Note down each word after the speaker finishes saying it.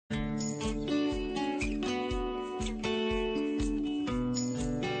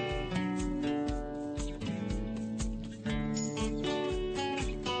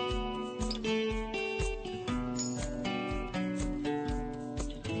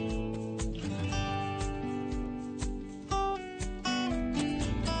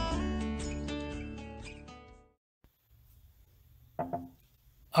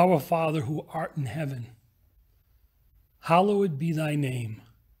Our Father who art in heaven, hallowed be thy name.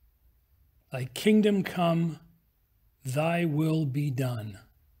 Thy kingdom come, thy will be done,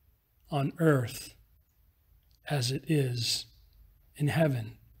 on earth as it is in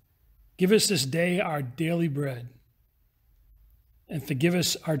heaven. Give us this day our daily bread, and forgive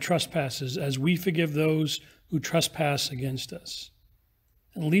us our trespasses as we forgive those who trespass against us.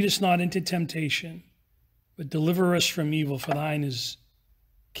 And lead us not into temptation, but deliver us from evil. For thine is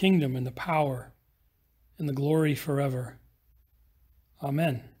kingdom and the power and the glory forever.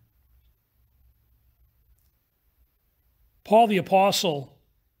 Amen. Paul the Apostle,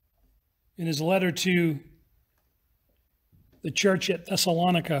 in his letter to the church at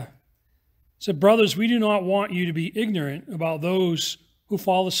Thessalonica, said, "Brothers, we do not want you to be ignorant about those who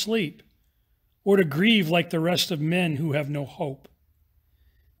fall asleep, or to grieve like the rest of men who have no hope.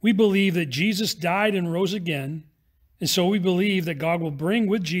 We believe that Jesus died and rose again, and so we believe that God will bring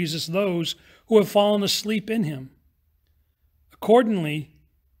with Jesus those who have fallen asleep in him. Accordingly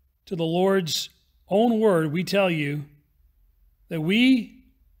to the Lord's own word, we tell you that we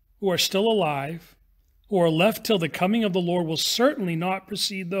who are still alive, who are left till the coming of the Lord, will certainly not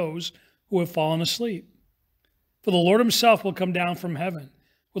precede those who have fallen asleep. For the Lord himself will come down from heaven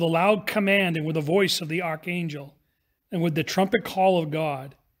with a loud command and with the voice of the archangel and with the trumpet call of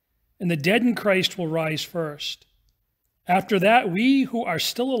God, and the dead in Christ will rise first. After that, we who are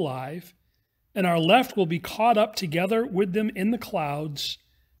still alive and are left will be caught up together with them in the clouds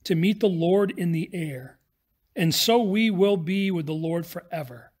to meet the Lord in the air, and so we will be with the Lord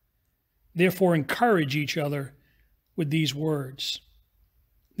forever. Therefore, encourage each other with these words."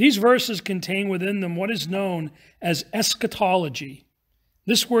 These verses contain within them what is known as eschatology.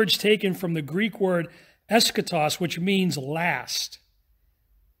 This word's taken from the Greek word eschatos, which means last.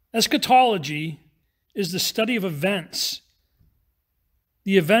 Eschatology is the study of events,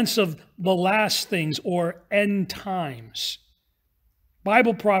 the events of the last things or end times.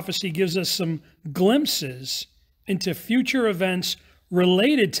 Bible prophecy gives us some glimpses into future events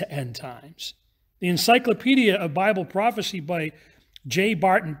related to end times. The Encyclopedia of Bible Prophecy by J.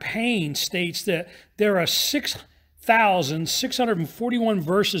 Barton Payne states that there are 6,641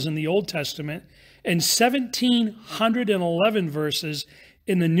 verses in the Old Testament and 1,711 verses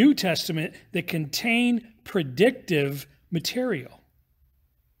in the New Testament that contain predictive material.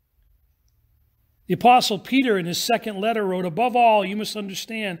 The Apostle Peter, in his second letter, wrote, "Above all, you must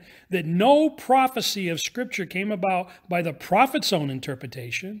understand that no prophecy of Scripture came about by the prophet's own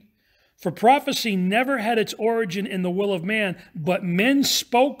interpretation. For prophecy never had its origin in the will of man, but men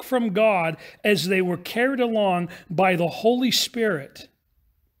spoke from God as they were carried along by the Holy Spirit."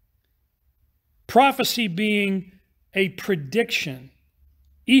 Prophecy being a prediction.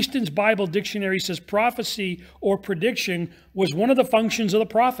 Easton's Bible Dictionary says prophecy or prediction was one of the functions of the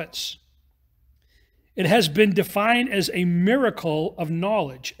prophets. It has been defined as a miracle of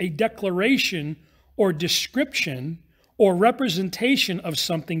knowledge, a declaration or description or representation of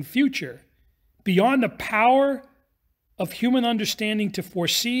something future, beyond the power of human understanding to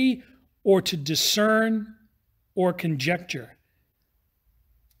foresee or to discern or conjecture.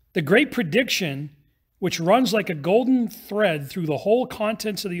 The great prediction, which runs like a golden thread through the whole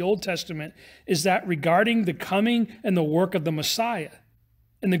contents of the Old Testament, is that regarding the coming and the work of the Messiah.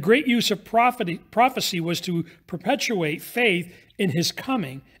 And the great use of prophecy was to perpetuate faith in his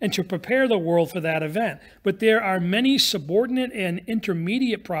coming and to prepare the world for that event. But there are many subordinate and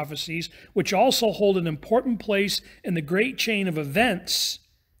intermediate prophecies which also hold an important place in the great chain of events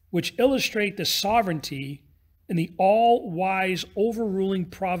which illustrate the sovereignty and the all-wise overruling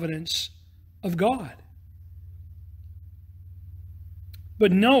providence of God.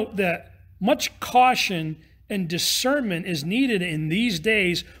 But note that much caution and discernment is needed in these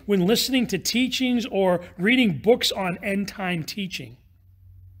days when listening to teachings or reading books on end-time teaching.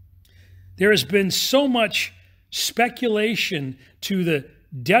 There has been so much speculation to the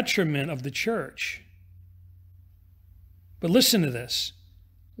detriment of the church. But listen to this.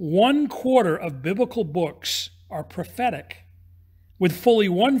 1/4 of biblical books are prophetic, with fully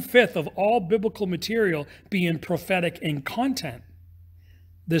 1/5 of all biblical material being prophetic in content.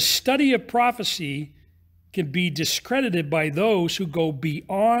 The study of prophecy can be discredited by those who go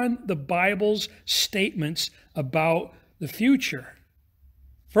beyond the Bible's statements about the future.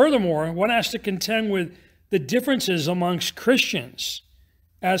 Furthermore, one has to contend with the differences amongst Christians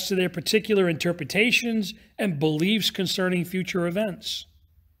as to their particular interpretations and beliefs concerning future events.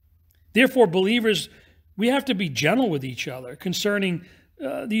 Therefore, believers, we have to be gentle with each other concerning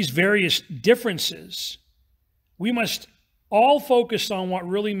these various differences. We must all focus on what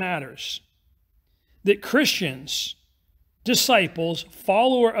really matters. That Christians disciples,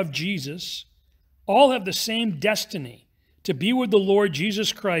 follower of Jesus, all have the same destiny to be with the Lord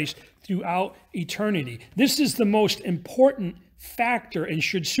Jesus Christ throughout eternity. This is the most important factor and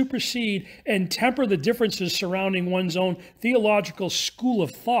should supersede and temper the differences surrounding one's own theological school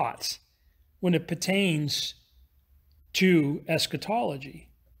of thoughts when it pertains to eschatology.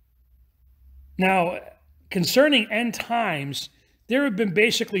 Now, concerning end times, there have been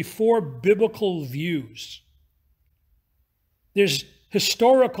basically four biblical views. There's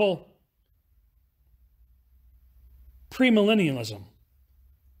historical premillennialism.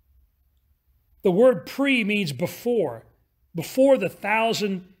 The word pre means before the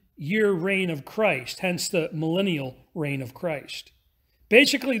 1,000-year reign of Christ, hence the millennial reign of Christ.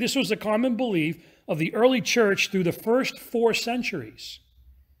 Basically, this was a common belief of the early church through the first 4 centuries.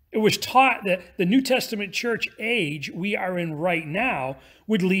 It was taught that the New Testament church age we are in right now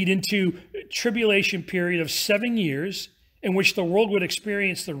would lead into a tribulation period of 7 years in which the world would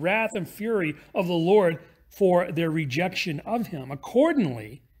experience the wrath and fury of the Lord for their rejection of him.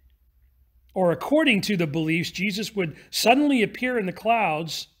 According to the beliefs, Jesus would suddenly appear in the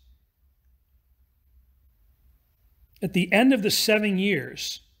clouds at the end of the 7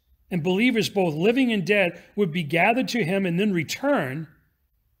 years, and believers, both living and dead, would be gathered to him and then return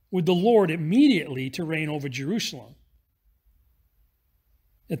with the Lord immediately to reign over Jerusalem.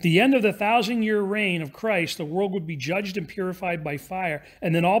 At the end of the 1,000-year reign of Christ, the world would be judged and purified by fire,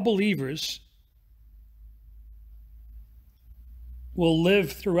 and then all believers will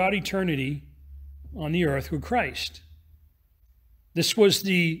live throughout eternity on the earth with Christ. This was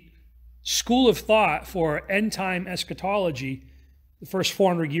the school of thought for end-time eschatology, the first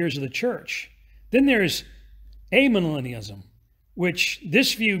 400 years of the church. Then there's amillennialism, which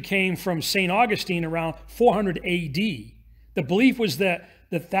this view came from St. Augustine around 400 AD. The belief was that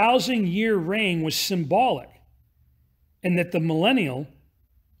the 1,000-year reign was symbolic and that the millennium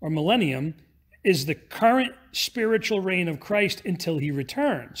is the current spiritual reign of Christ until he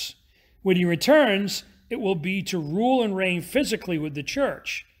returns. When he returns, it will be to rule and reign physically with the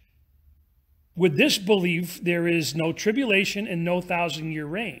church. With this belief, there is no tribulation and no 1,000-year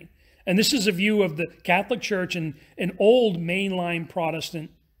reign. And this is a view of the Catholic Church and old mainline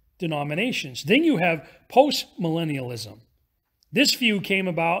Protestant denominations. Then you have postmillennialism. This view came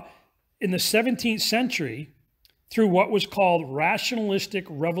about in the 17th century through what was called rationalistic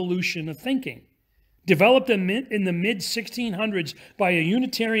revolution of thinking. Developed in the mid-1600s by a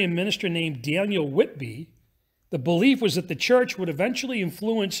Unitarian minister named Daniel Whitby, the belief was that the church would eventually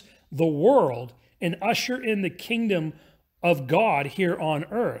influence the world and usher in the kingdom of God here on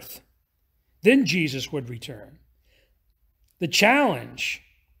earth. Then Jesus would return. The challenge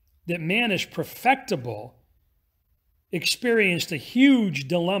that man is perfectible experienced a huge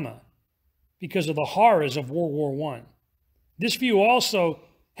dilemma because of the horrors of World War I. This view also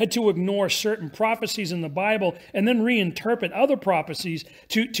had to ignore certain prophecies in the Bible and then reinterpret other prophecies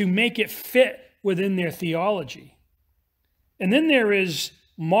to make it fit within their theology. And then there is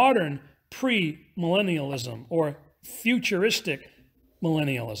modern premillennialism or futuristic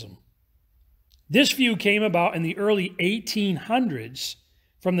millennialism. This view came about in the early 1800s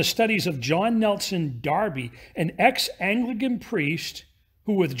from the studies of John Nelson Darby, an ex-Anglican priest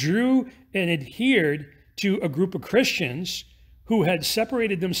who withdrew and adhered to a group of Christians who had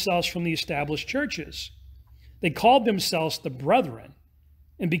separated themselves from the established churches. They called themselves the Brethren,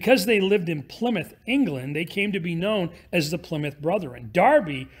 and because they lived in Plymouth, England, they came to be known as the Plymouth Brethren.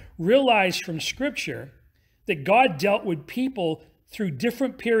 Darby realized from Scripture that God dealt with people through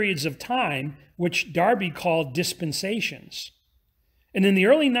different periods of time, which Darby called dispensations. And in the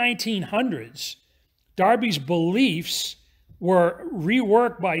early 1900s, Darby's beliefs were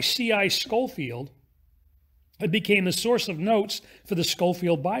reworked by C.I. Scofield. It became the source of notes for the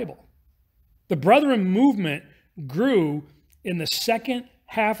Scofield Bible. The Brethren movement grew in the second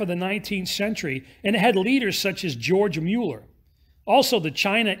half of the 19th century, and it had leaders such as George Mueller. Also, the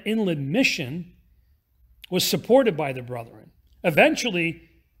China Inland Mission was supported by the Brethren. Eventually,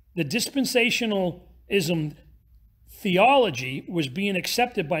 the dispensationalism theology was being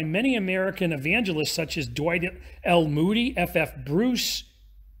accepted by many American evangelists such as Dwight L. Moody, F.F. Bruce,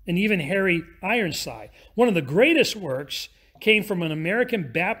 and even Harry Ironside. One of the greatest works came from an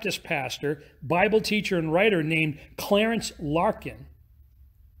American Baptist pastor, Bible teacher, and writer named Clarence Larkin.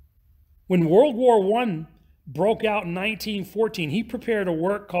 When World War I broke out in 1914, he prepared a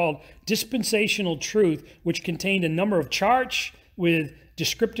work called Dispensational Truth, which contained a number of charts with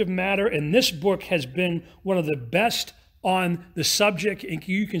descriptive matter, and this book has been one of the best on the subject, and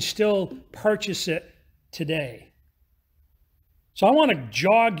you can still purchase it today. So I want to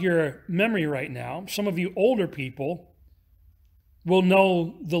jog your memory right now. Some of you older people will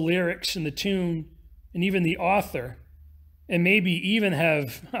know the lyrics and the tune and even the author, and maybe even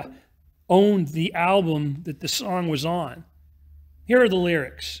have owned the album that the song was on. Here are the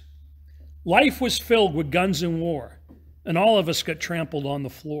lyrics. Life was filled with guns and war, and all of us got trampled on the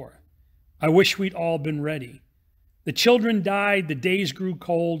floor. I wish we'd all been ready. The children died, the days grew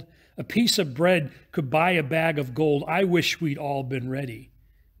cold. A piece of bread could buy a bag of gold. I wish we'd all been ready.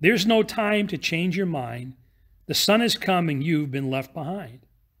 There's no time to change your mind. The sun is coming, you've been left behind.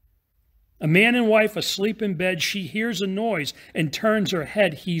 A man and wife asleep in bed, she hears a noise and turns her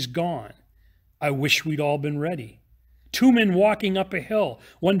head, he's gone. I wish we'd all been ready. Two men walking up a hill,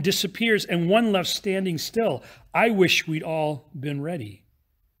 one disappears and one left standing still. I wish we'd all been ready.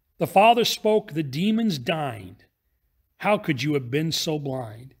 The father spoke, the demons dined. How could you have been so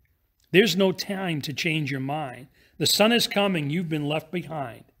blind? There's no time to change your mind. The sun is coming, you've been left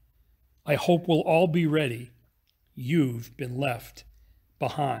behind. I hope we'll all be ready. You've been left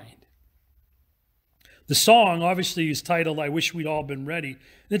behind. The song obviously is titled, I Wish We'd All Been Ready.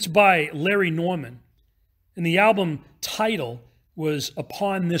 It's by Larry Norman. And the album title was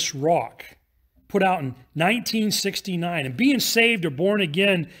Upon This Rock, put out in 1969. And being saved or born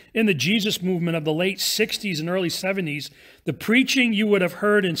again in the Jesus movement of the late 60s and early 70s, the preaching you would have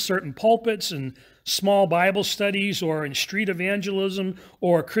heard in certain pulpits and small Bible studies or in street evangelism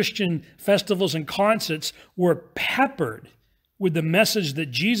or Christian festivals and concerts were peppered with the message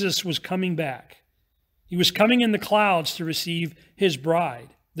that Jesus was coming back. He was coming in the clouds to receive his bride,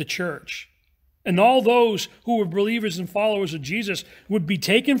 the church. And all those who were believers and followers of Jesus would be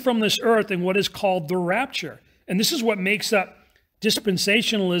taken from this earth in what is called the rapture. And this is what makes up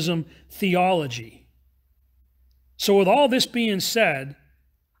dispensationalism theology. So with all this being said,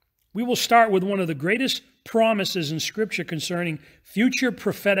 we will start with one of the greatest promises in Scripture concerning future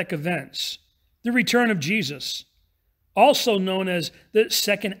prophetic events, the return of Jesus, also known as the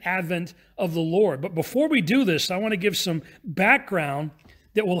second advent of the Lord. But before we do this, I want to give some background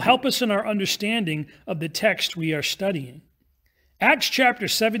that will help us in our understanding of the text we are studying. Acts chapter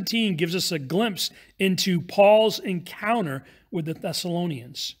 17 gives us a glimpse into Paul's encounter with the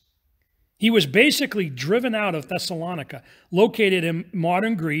Thessalonians. He was basically driven out of Thessalonica, located in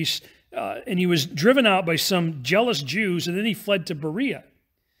modern Greece, and he was driven out by some jealous Jews, and then he fled to Berea.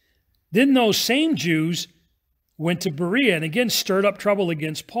 Then those same Jews went to Berea and again stirred up trouble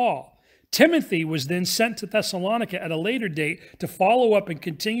against Paul. Timothy was then sent to Thessalonica at a later date to follow up and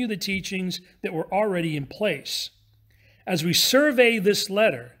continue the teachings that were already in place. As we survey this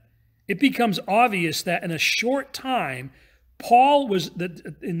letter, it becomes obvious that in the short time that Paul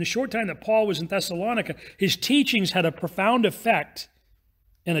was in Thessalonica, his teachings had a profound effect,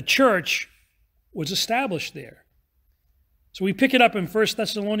 and a church was established there. So we pick it up in 1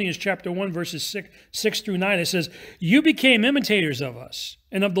 Thessalonians chapter 1, verses 6 through 9. It says, you became imitators of us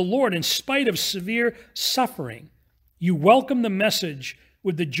and of the Lord in spite of severe suffering. You welcomed the message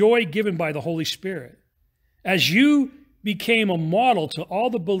with the joy given by the Holy Spirit. As you became a model to all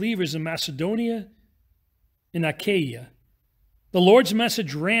the believers in Macedonia and Achaia, the Lord's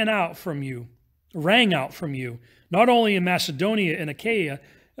message rang out from you, not only in Macedonia and Achaia.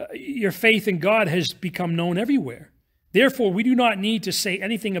 Your faith in God has become known everywhere. Therefore, we do not need to say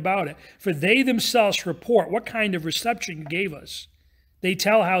anything about it, for they themselves report what kind of reception you gave us. They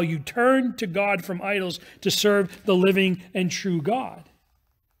tell how you turned to God from idols to serve the living and true God.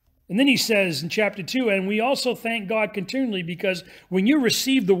 And then he says in chapter 2, and we also thank God continually because when you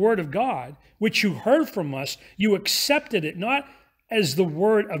received the word of God, which you heard from us, you accepted it not as the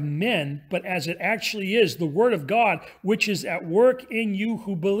word of men, but as it actually is, the word of God, which is at work in you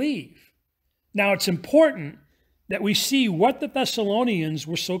who believe. Now, it's important that we see what the Thessalonians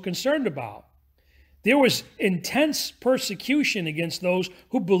were so concerned about. There was intense persecution against those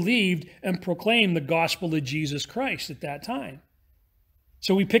who believed and proclaimed the gospel of Jesus Christ at that time.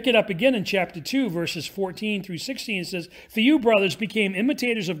 So we pick it up again in chapter 2, verses 14 through 16. It says, for you, brothers, became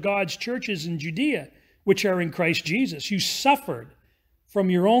imitators of God's churches in Judea, which are in Christ Jesus. You suffered from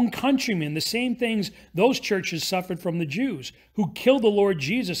your own countrymen the same things those churches suffered from the Jews, who killed the Lord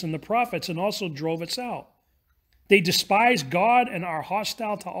Jesus and the prophets and also drove us out. They despise God and are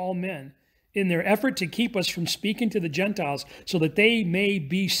hostile to all men in their effort to keep us from speaking to the Gentiles so that they may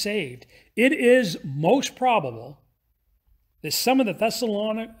be saved. It is most probable that some of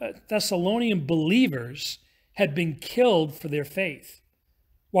the Thessalonian believers had been killed for their faith,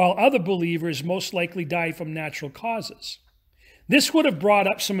 while other believers most likely died from natural causes. This would have brought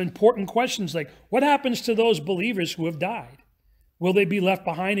up some important questions like, what happens to those believers who have died? Will they be left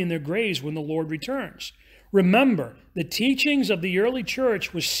behind in their graves when the Lord returns? Remember, the teachings of the early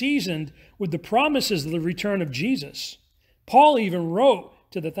church were seasoned with the promises of the return of Jesus. Paul even wrote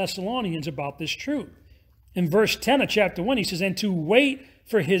to the Thessalonians about this truth. In verse 10 of chapter 1, he says, and to wait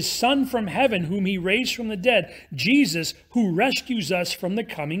for his Son from heaven, whom he raised from the dead, Jesus, who rescues us from the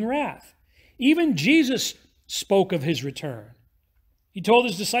coming wrath. Even Jesus spoke of his return. He told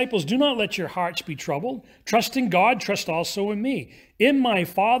his disciples, do not let your hearts be troubled. Trust in God, trust also in me. In my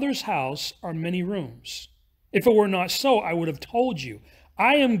Father's house are many rooms. If it were not so, I would have told you.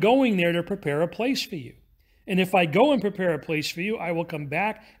 I am going there to prepare a place for you. And if I go and prepare a place for you, I will come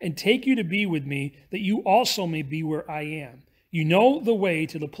back and take you to be with me, that you also may be where I am. You know the way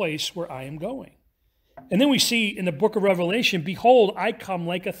to the place where I am going. And then we see in the book of Revelation, behold, I come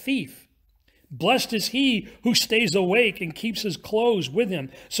like a thief. Blessed is he who stays awake and keeps his clothes with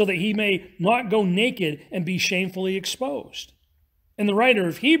him, so that he may not go naked and be shamefully exposed. And the writer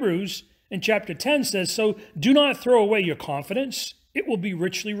of Hebrews in chapter 10 says, so do not throw away your confidence. It will be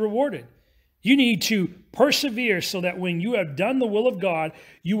richly rewarded. You need to persevere so that when you have done the will of God,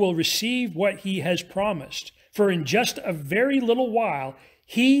 you will receive what he has promised. For in just a very little while,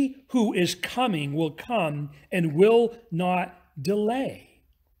 he who is coming will come and will not delay.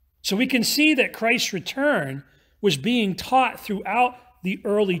 So we can see that Christ's return was being taught throughout the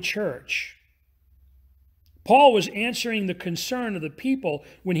early church. Paul was answering the concern of the people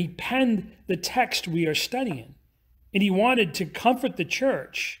when he penned the text we are studying, and he wanted to comfort the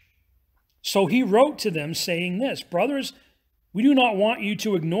church. So he wrote to them saying this, brothers, we do not want you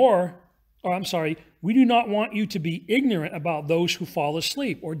to we do not want you to be ignorant about those who fall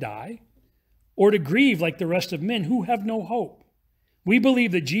asleep or die, or to grieve like the rest of men who have no hope. We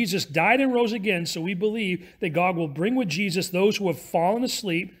believe that Jesus died and rose again, so we believe that God will bring with Jesus those who have fallen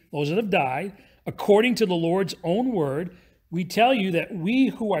asleep, those that have died, according to the Lord's own word. We tell you that we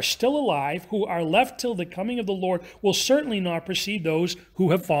who are still alive, who are left till the coming of the Lord, will certainly not precede those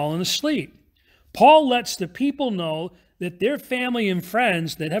who have fallen asleep. Paul lets the people know that their family and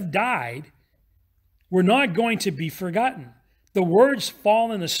friends that have died were not going to be forgotten. The words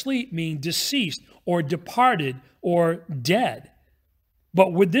fallen asleep mean deceased or departed or dead.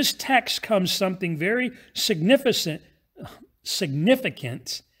 But with this text comes something very significant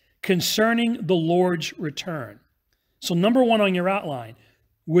concerning the Lord's return. So number one on your outline,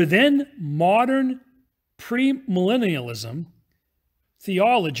 within modern premillennialism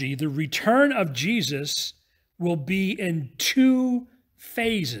theology, the return of Jesus will be in two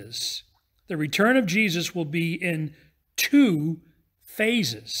phases. The return of Jesus will be in two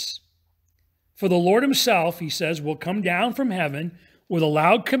phases. For the Lord himself, he says, will come down from heaven with a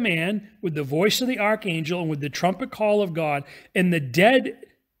loud command, with the voice of the archangel, and with the trumpet call of God, and the dead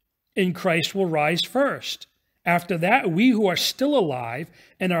in Christ will rise first. After that, we who are still alive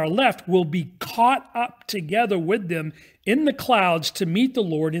and are left will be caught up together with them in the clouds to meet the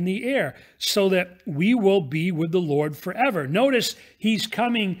Lord in the air, so that we will be with the Lord forever. Notice he's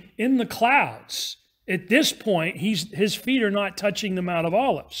coming in the clouds. At this point, his feet are not touching the Mount of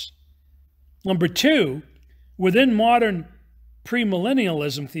Olives. Number two, within modern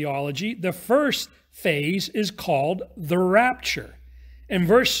premillennialism theology, the first phase is called the rapture. In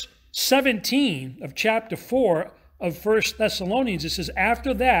verse 17 of chapter 4 of 1 Thessalonians, it says,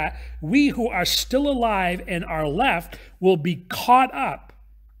 after that, we who are still alive and are left will be caught up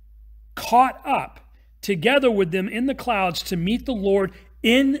together with them in the clouds to meet the Lord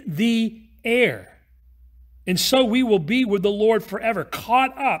in the air. And so we will be with the Lord forever.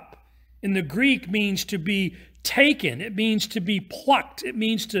 Caught up in the Greek means to be taken. It means to be plucked. It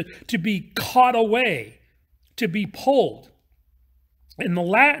means to be caught away, to be pulled. In the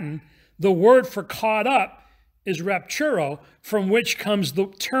Latin, the word for caught up is rapturo, from which comes the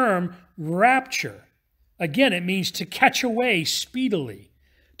term rapture. Again, it means to catch away speedily,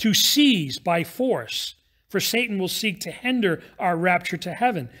 to seize by force, for Satan will seek to hinder our rapture to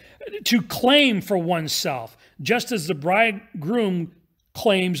heaven, to claim for oneself, just as the bridegroom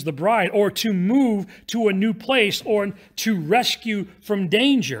claims the bride, or to move to a new place, or to rescue from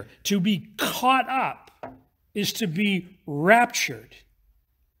danger. To be caught up is to be raptured.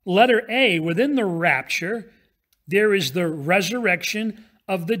 Letter A, within the rapture, there is the resurrection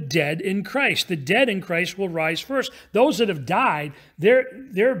of the dead in Christ. The dead in Christ will rise first. Those that have died,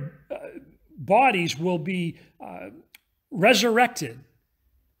 their bodies will be resurrected,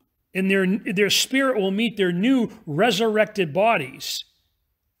 and their spirit will meet their new resurrected bodies.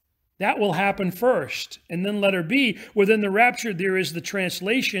 That will happen first. And then letter B, within the rapture, there is the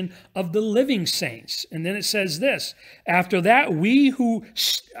translation of the living saints. And then it says this, after that, we who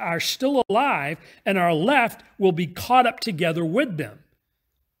are still alive and are left will be caught up together with them.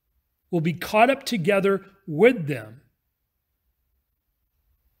 Will be caught up together with them.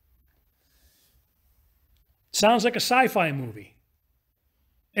 Sounds like a sci-fi movie.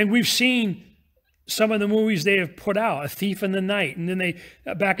 And we've seen some of the movies they have put out, A Thief in the Night. And then they,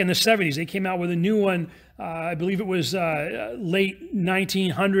 back in the 70s, they came out with a new one. I believe it was late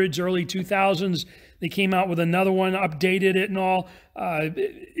 1900s, early 2000s. They came out with another one, updated it and all.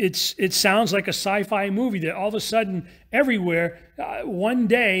 It sounds like a sci-fi movie that all of a sudden, everywhere, one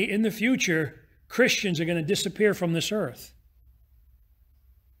day in the future, Christians are going to disappear from this earth.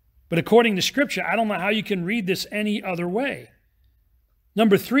 But according to Scripture, I don't know how you can read this any other way.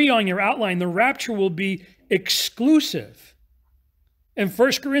 Number 3 on your outline, the rapture will be exclusive. In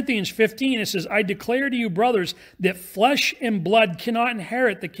 1 Corinthians 15, it says, I declare to you, brothers, that flesh and blood cannot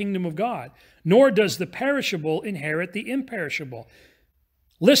inherit the kingdom of God, nor does the perishable inherit the imperishable.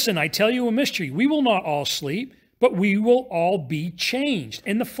 Listen, I tell you a mystery. We will not all sleep, but we will all be changed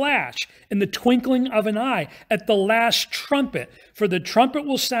in the flash, in the twinkling of an eye, at the last trumpet. For the trumpet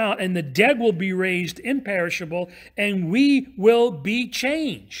will sound, and the dead will be raised imperishable, and we will be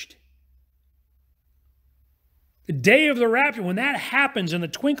changed. The day of the rapture, when that happens in the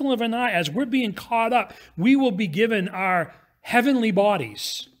twinkling of an eye, as we're being caught up, we will be given our heavenly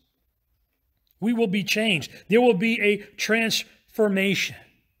bodies. We will be changed. There will be a transformation.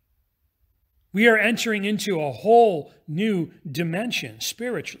 We are entering into a whole new dimension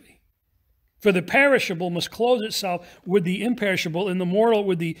spiritually. For the perishable must clothe itself with the imperishable, and the mortal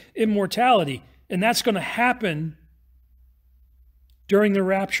with the immortality. And that's going to happen during the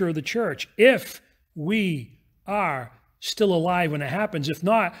rapture of the church, if we are still alive when it happens. If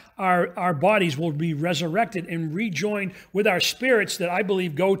not, our bodies will be resurrected and rejoined with our spirits that I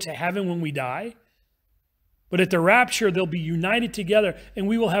believe go to heaven when we die. But at the rapture, they'll be united together, and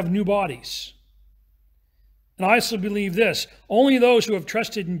we will have new bodies. And I also believe this: only those who have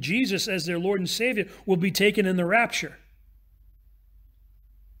trusted in Jesus as their Lord and Savior will be taken in the rapture.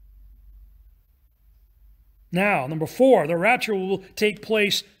 Now, number 4, the rapture will take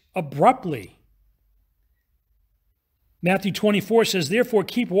place abruptly. Matthew 24 says, therefore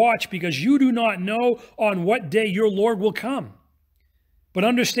keep watch, because you do not know on what day your Lord will come. But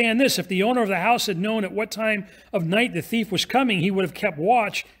understand this, if the owner of the house had known at what time of night the thief was coming, he would have kept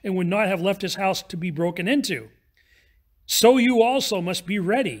watch and would not have left his house to be broken into. So you also must be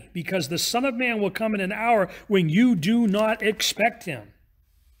ready, because the Son of Man will come in an hour when you do not expect him.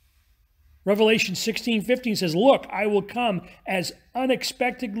 Revelation 16:15 says, look, I will come as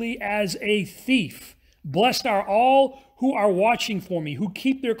unexpectedly as a thief. Blessed are all who are watching for me, who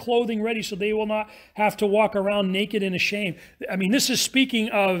keep their clothing ready so they will not have to walk around naked and ashamed. I mean, this is speaking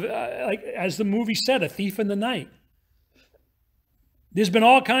of, like as the movie said, a thief in the night. There's been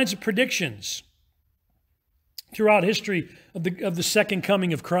all kinds of predictions throughout history of the second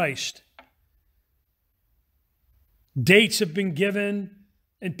coming of Christ. Dates have been given,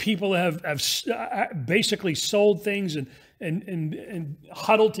 and people have basically sold things and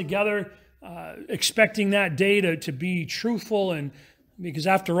huddled together, expecting that day to be truthful. And because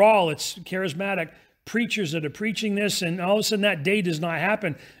after all, it's charismatic preachers that are preaching this, and all of a sudden that day does not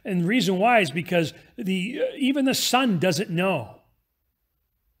happen. And the reason why is because even the Son doesn't know.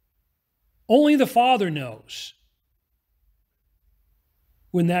 Only the Father knows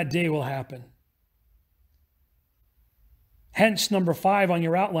when that day will happen. Hence, number 5 on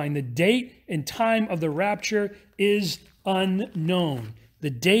your outline, the date and time of the rapture is unknown. The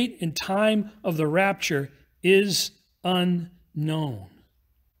date and time of the rapture is unknown.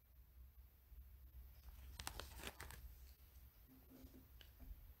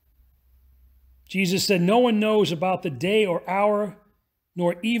 Jesus said, no one knows about the day or hour,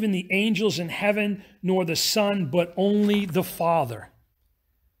 nor even the angels in heaven, nor the Son, but only the Father.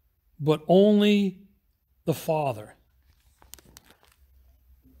 But only the Father.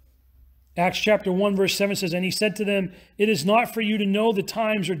 Acts chapter 1 verse 7 says, and he said to them, it is not for you to know the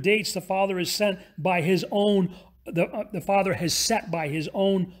times or dates the Father has sent by his own, the Father has set by his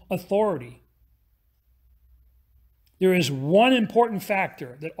own authority. There is one important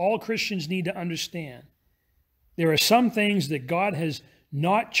factor that all Christians need to understand. There are some things that God has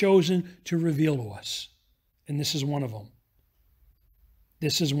not chosen to reveal to us. And this is one of them.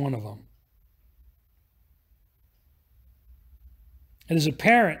 This is one of them. It is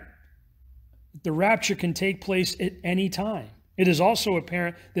apparent that the rapture can take place at any time. It is also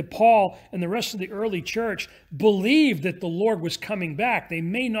apparent that Paul and the rest of the early church believed that the Lord was coming back. They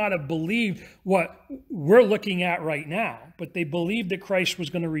may not have believed what we're looking at right now, but they believed that Christ was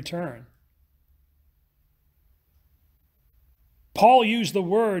going to return. Paul used the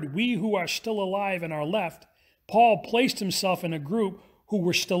word, we who are still alive and are left. Paul placed himself in a group who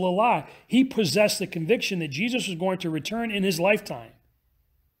were still alive. He possessed the conviction that Jesus was going to return in his lifetime.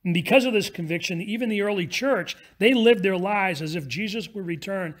 And because of this conviction, even the early church, they lived their lives as if Jesus would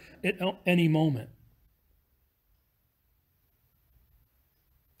return at any moment.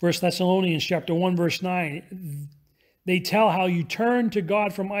 1 Thessalonians chapter 1, verse 9, they tell how you turn to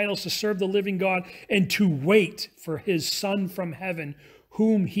God from idols to serve the living God and to wait for his Son from heaven,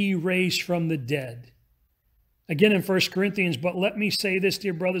 whom he raised from the dead. Again in 1 Corinthians, but let me say this,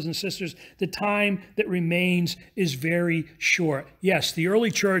 dear brothers and sisters, the time that remains is very short. Yes, the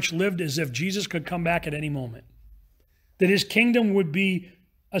early church lived as if Jesus could come back at any moment, that his kingdom would be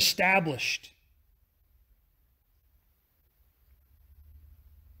established.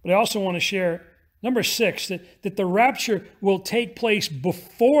 But I also want to share, number 6, that the rapture will take place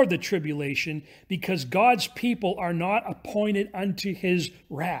before the tribulation because God's people are not appointed unto his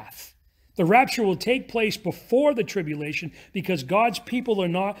wrath. The rapture will take place before the tribulation because God's people are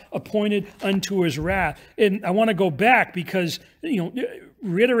not appointed unto his wrath. And I want to go back because,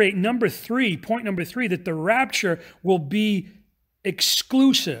 reiterate point number 3, that the rapture will be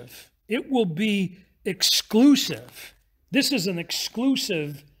exclusive. It will be exclusive. This is an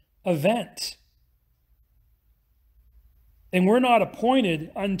exclusive event. And we're not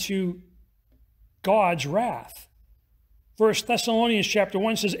appointed unto God's wrath. 1 Thessalonians chapter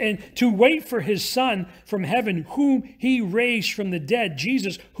 1 says, and to wait for his Son from heaven, whom he raised from the dead,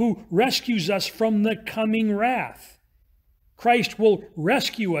 Jesus, who rescues us from the coming wrath. Christ will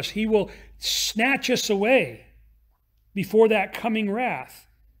rescue us. He will snatch us away before that coming wrath.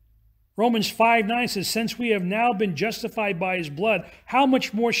 Romans 5:9 says, since we have now been justified by his blood, how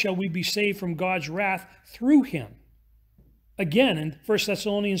much more shall we be saved from God's wrath through him? Again, in 1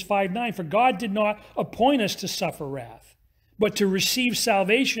 Thessalonians 5:9, for God did not appoint us to suffer wrath, but to receive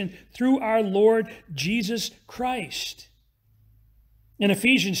salvation through our Lord Jesus Christ. In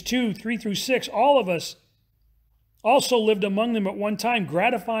Ephesians 2:3-6, all of us also lived among them at one time,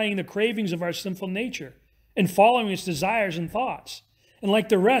 gratifying the cravings of our sinful nature and following its desires and thoughts. And like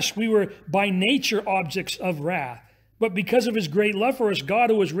the rest, we were by nature objects of wrath. But because of his great love for us, God,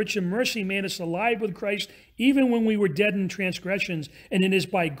 who was rich in mercy, made us alive with Christ, even when we were dead in transgressions. And it is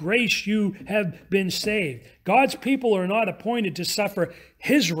by grace you have been saved. God's people are not appointed to suffer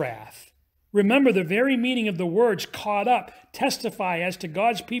his wrath. Remember, the very meaning of the words caught up testify as to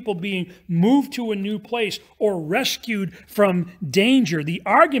God's people being moved to a new place or rescued from danger. The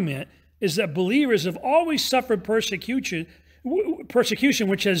argument is that believers have always suffered persecution,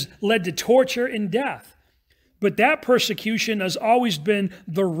 which has led to torture and death. But that persecution has always been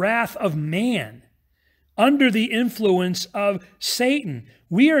the wrath of man under the influence of Satan.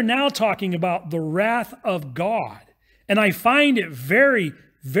 We are now talking about the wrath of God. And I find it very,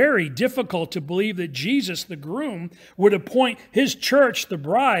 very difficult to believe that Jesus, the groom, would appoint his church, the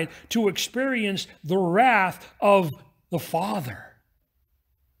bride, to experience the wrath of the Father.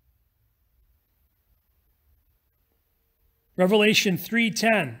 Revelation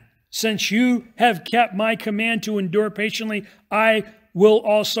 3:10, since you have kept my command to endure patiently, I will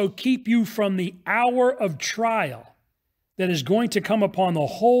also keep you from the hour of trial that is going to come upon the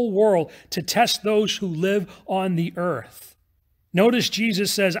whole world to test those who live on the earth. Notice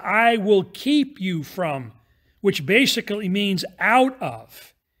Jesus says, I will keep you from, which basically means out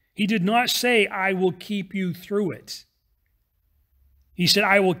of. He did not say, I will keep you through it. He said,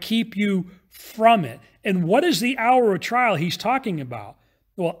 I will keep you from it. And what is the hour of trial he's talking about?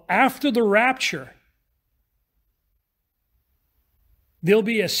 Well, after the rapture, there'll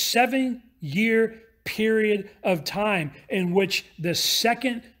be a 7-year period of time in which the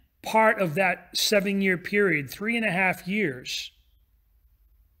second part of that 7-year period, 3.5 years,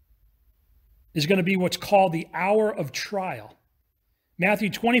 is going to be what's called the hour of trial. Matthew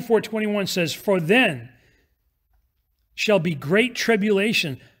 24:21 says, for then shall be great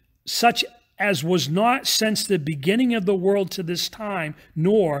tribulation, such as was not since the beginning of the world to this time,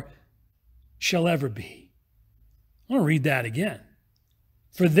 nor shall ever be. I want to read that again.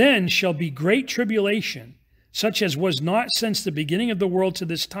 For then shall be great tribulation, such as was not since the beginning of the world to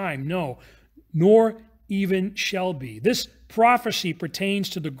this time, no, nor even shall be. This prophecy pertains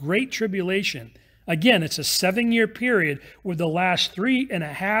to the great tribulation. Again, it's a 7-year period with the last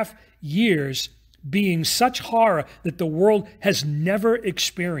 3.5 years being such horror that the world has never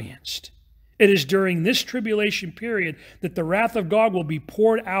experienced. It is during this tribulation period that the wrath of God will be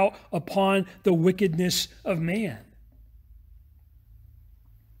poured out upon the wickedness of man.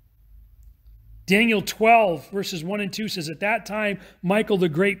 Daniel 12, verses 1 and 2 says, at that time, Michael, the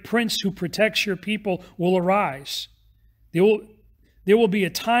great prince who protects your people, will arise. There will be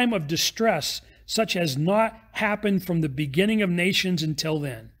a time of distress such as not happened from the beginning of nations until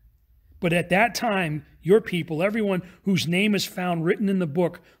then. But at that time, your people, everyone whose name is found written in the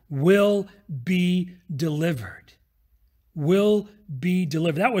book, will be delivered. Will be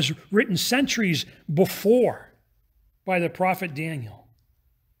delivered. That was written centuries before by the prophet Daniel.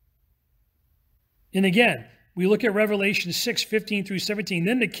 And again, we look at Revelation 6:15 through 17.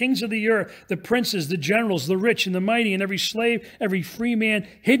 Then the kings of the earth, the princes, the generals, the rich and the mighty, and every slave, every free man,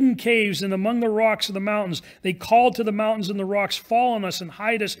 hid in caves and among the rocks of the mountains. They called to the mountains and the rocks, fall on us and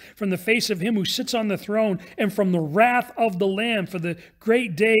hide us from the face of him who sits on the throne and from the wrath of the Lamb. For the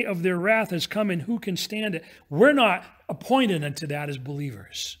great day of their wrath has come, and who can stand it? We're not appointed unto that as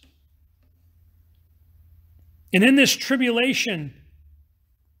believers. And in this tribulation,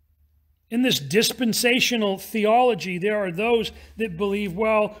 in this dispensational theology, there are those that believe,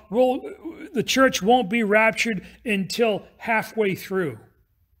 well, the church won't be raptured until halfway through.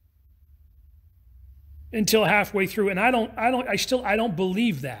 Until halfway through. And I don't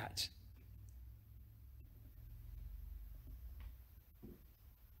believe that.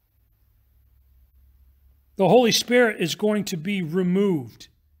 The Holy Spirit is going to be removed,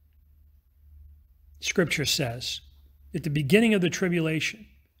 Scripture says, at the beginning of the tribulation.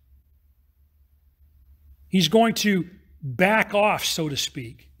 He's going to back off, so to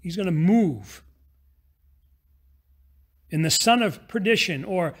speak. He's going to move. And the son of perdition,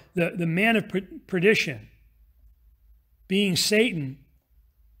 or the man of perdition, being Satan,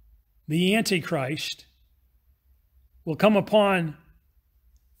 the Antichrist, will come upon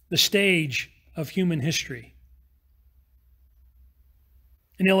the stage of human history.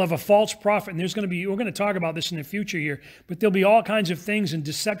 And he'll have a false prophet. And we're going to talk about this in the future here, but there'll be all kinds of things and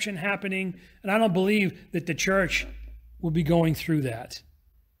deception happening. And I don't believe that the church will be going through that.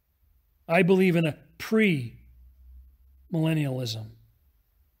 I believe in a pre-millennialism,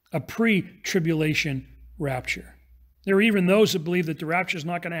 a pre-tribulation rapture. There are even those that believe that the rapture is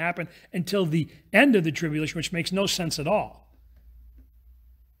not going to happen until the end of the tribulation, which makes no sense at all.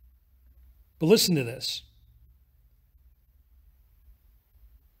 But listen to this.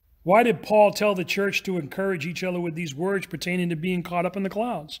 Why did Paul tell the church to encourage each other with these words pertaining to being caught up in the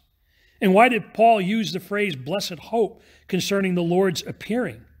clouds? And why did Paul use the phrase blessed hope concerning the Lord's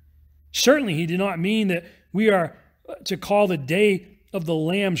appearing? Certainly he did not mean that we are to call the day of the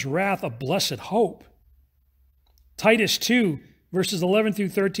Lamb's wrath a blessed hope. Titus 2, verses 11 through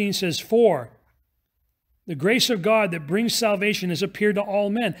 13 says, "For the grace of God that brings salvation has appeared to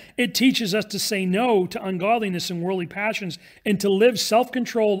all men. It teaches us to say no to ungodliness and worldly passions and to live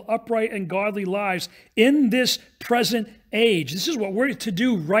self-controlled, upright, and godly lives in this present age." This is what we're to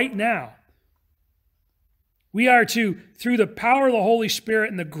do right now. We are to, through the power of the Holy Spirit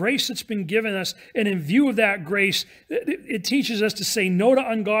and the grace that's been given us, and in view of that grace, it teaches us to say no to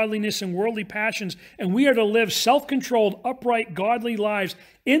ungodliness and worldly passions, and we are to live self-controlled, upright, godly lives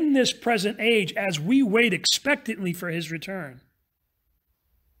in this present age as we wait expectantly for his return.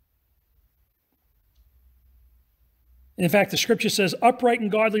 In fact, the scripture says, upright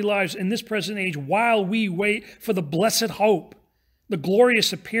and godly lives in this present age while we wait for the blessed hope, the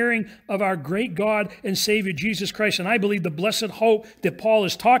glorious appearing of our great God and Savior, Jesus Christ. And I believe the blessed hope that Paul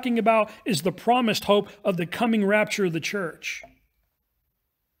is talking about is the promised hope of the coming rapture of the church.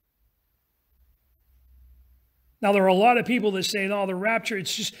 Now, there are a lot of people that say, no, the rapture,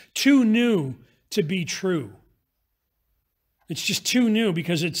 it's just too new to be true. It's just too new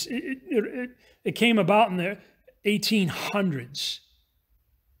because it came about in the 1800s,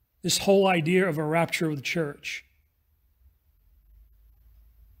 this whole idea of a rapture of the church.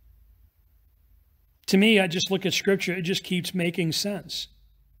 To me, I just look at Scripture, it just keeps making sense.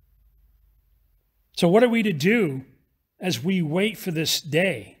 So what are we to do as we wait for this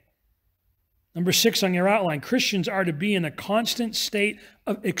day? Number 6 on your outline, Christians are to be in a constant state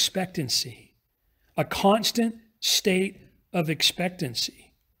of expectancy. A constant state of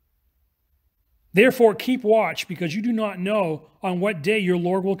expectancy. Therefore, keep watch, because you do not know on what day your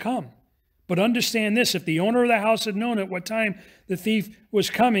Lord will come. But understand this, if the owner of the house had known at what time the thief was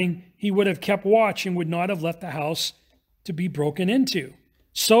coming, he would have kept watch and would not have left the house to be broken into.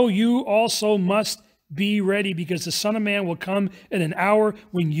 So you also must be ready, because the Son of Man will come at an hour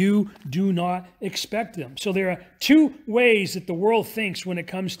when you do not expect him. So there are two ways that the world thinks when it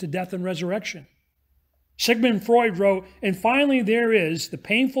comes to death and resurrection. Sigmund Freud wrote, "And finally there is the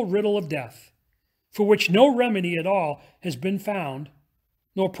painful riddle of death, for which no remedy at all has been found,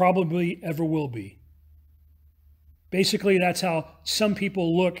 nor probably ever will be." Basically, that's how some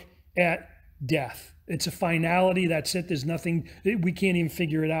people look at death. It's a finality, that's it, there's nothing, we can't even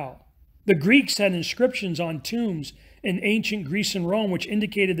figure it out. The Greeks had inscriptions on tombs in ancient Greece and Rome which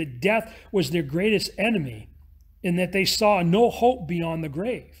indicated that death was their greatest enemy and that they saw no hope beyond the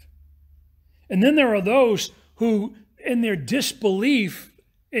grave. And then there are those who, in their disbelief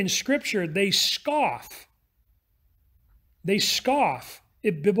in Scripture, they scoff. They scoff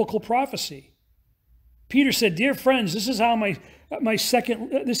at biblical prophecy. Peter said, "Dear friends, this is now my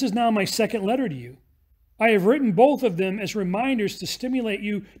second letter to you. I have written both of them as reminders to stimulate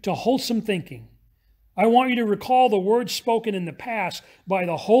you to wholesome thinking. I want you to recall the words spoken in the past by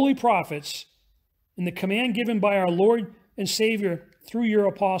the holy prophets and the command given by our Lord and Savior through your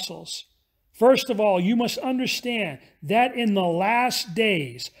apostles. First of all, you must understand that in the last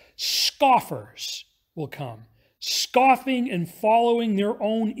days, scoffers will come, scoffing and following their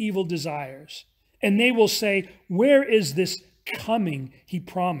own evil desires. And they will say, 'Where is this coming he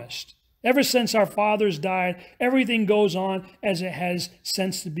promised?' Ever since our fathers died, everything goes on as it has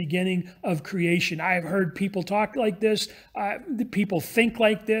since the beginning of creation." I have heard people talk like this. People think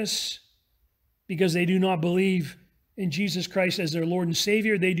like this because they do not believe in Jesus Christ as their Lord and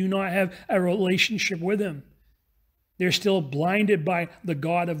Savior. They do not have a relationship with him. They're still blinded by the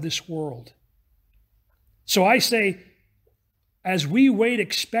God of this world. So I say, as we wait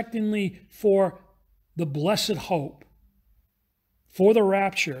expectantly for the blessed hope, for the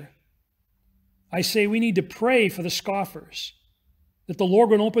rapture, I say we need to pray for the scoffers, that the Lord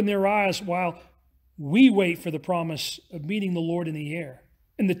will open their eyes while we wait for the promise of meeting the Lord in the air,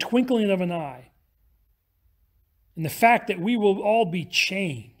 in the twinkling of an eye, and the fact that we will all be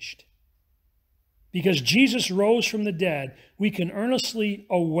changed. Because Jesus rose from the dead, we can earnestly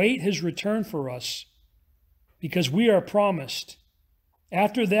await his return for us, because we are promised.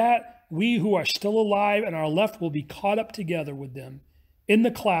 After that, we who are still alive and are left will be caught up together with them in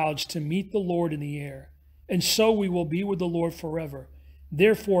the clouds to meet the Lord in the air. And so we will be with the Lord forever.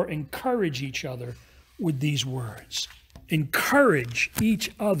 Therefore, encourage each other with these words. Encourage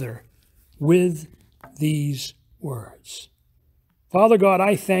each other with these words. Father God,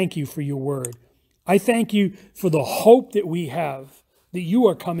 I thank you for your word. I thank you for the hope that we have, that you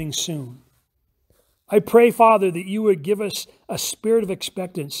are coming soon. I pray, Father, that you would give us a spirit of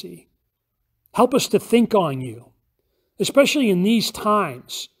expectancy. Help us to think on you, especially in these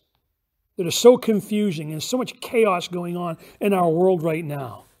times that are so confusing and so much chaos going on in our world right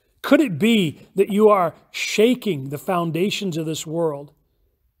now. Could it be that you are shaking the foundations of this world,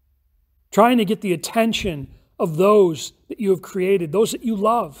 trying to get the attention of those that you have created, those that you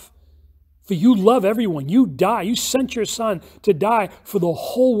love? For you love everyone. You die. You sent your Son to die for the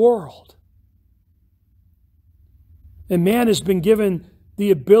whole world. And man has been given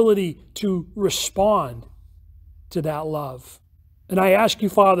the ability to respond to that love. And I ask you,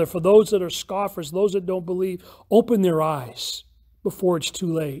 Father, for those that are scoffers, those that don't believe, open their eyes before it's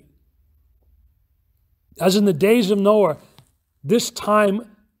too late. As in the days of Noah, this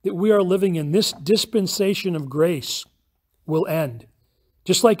time that we are living in, this dispensation of grace will end,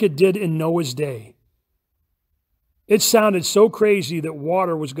 just like it did in Noah's day. It sounded so crazy that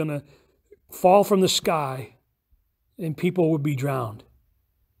water was going to fall from the sky and people would be drowned.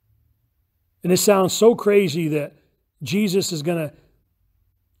 And it sounds so crazy that Jesus is going to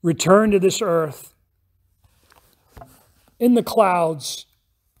return to this earth in the clouds,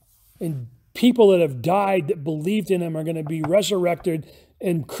 and people that have died that believed in him are going to be resurrected,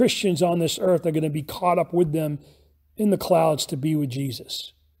 and Christians on this earth are going to be caught up with them in the clouds to be with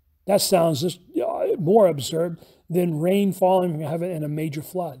Jesus. That sounds just more absurd than rain falling from heaven and a major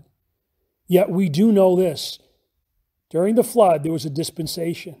flood. Yet we do know this. During the flood, there was a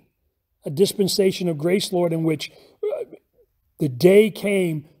dispensation of grace, Lord, in which the day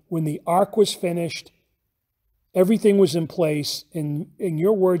came when the ark was finished, everything was in place, and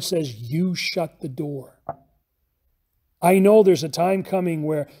your word says you shut the door. I know there's a time coming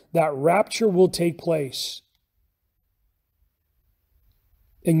where that rapture will take place,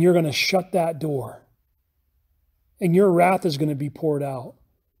 and you're going to shut that door, and your wrath is going to be poured out.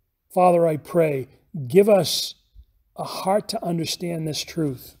 Father, I pray, give us a heart to understand this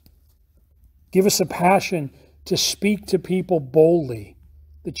truth. Give us a passion to speak to people boldly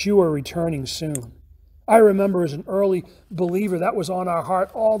that you are returning soon. I remember as an early believer, that was on our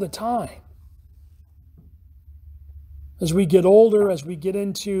heart all the time. As we get older, as we get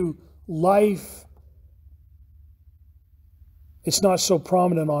into life, it's not so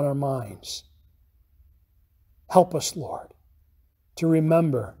prominent on our minds. Help us, Lord, to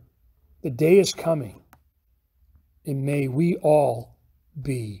remember the day is coming, and may we all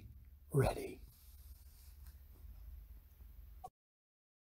be ready.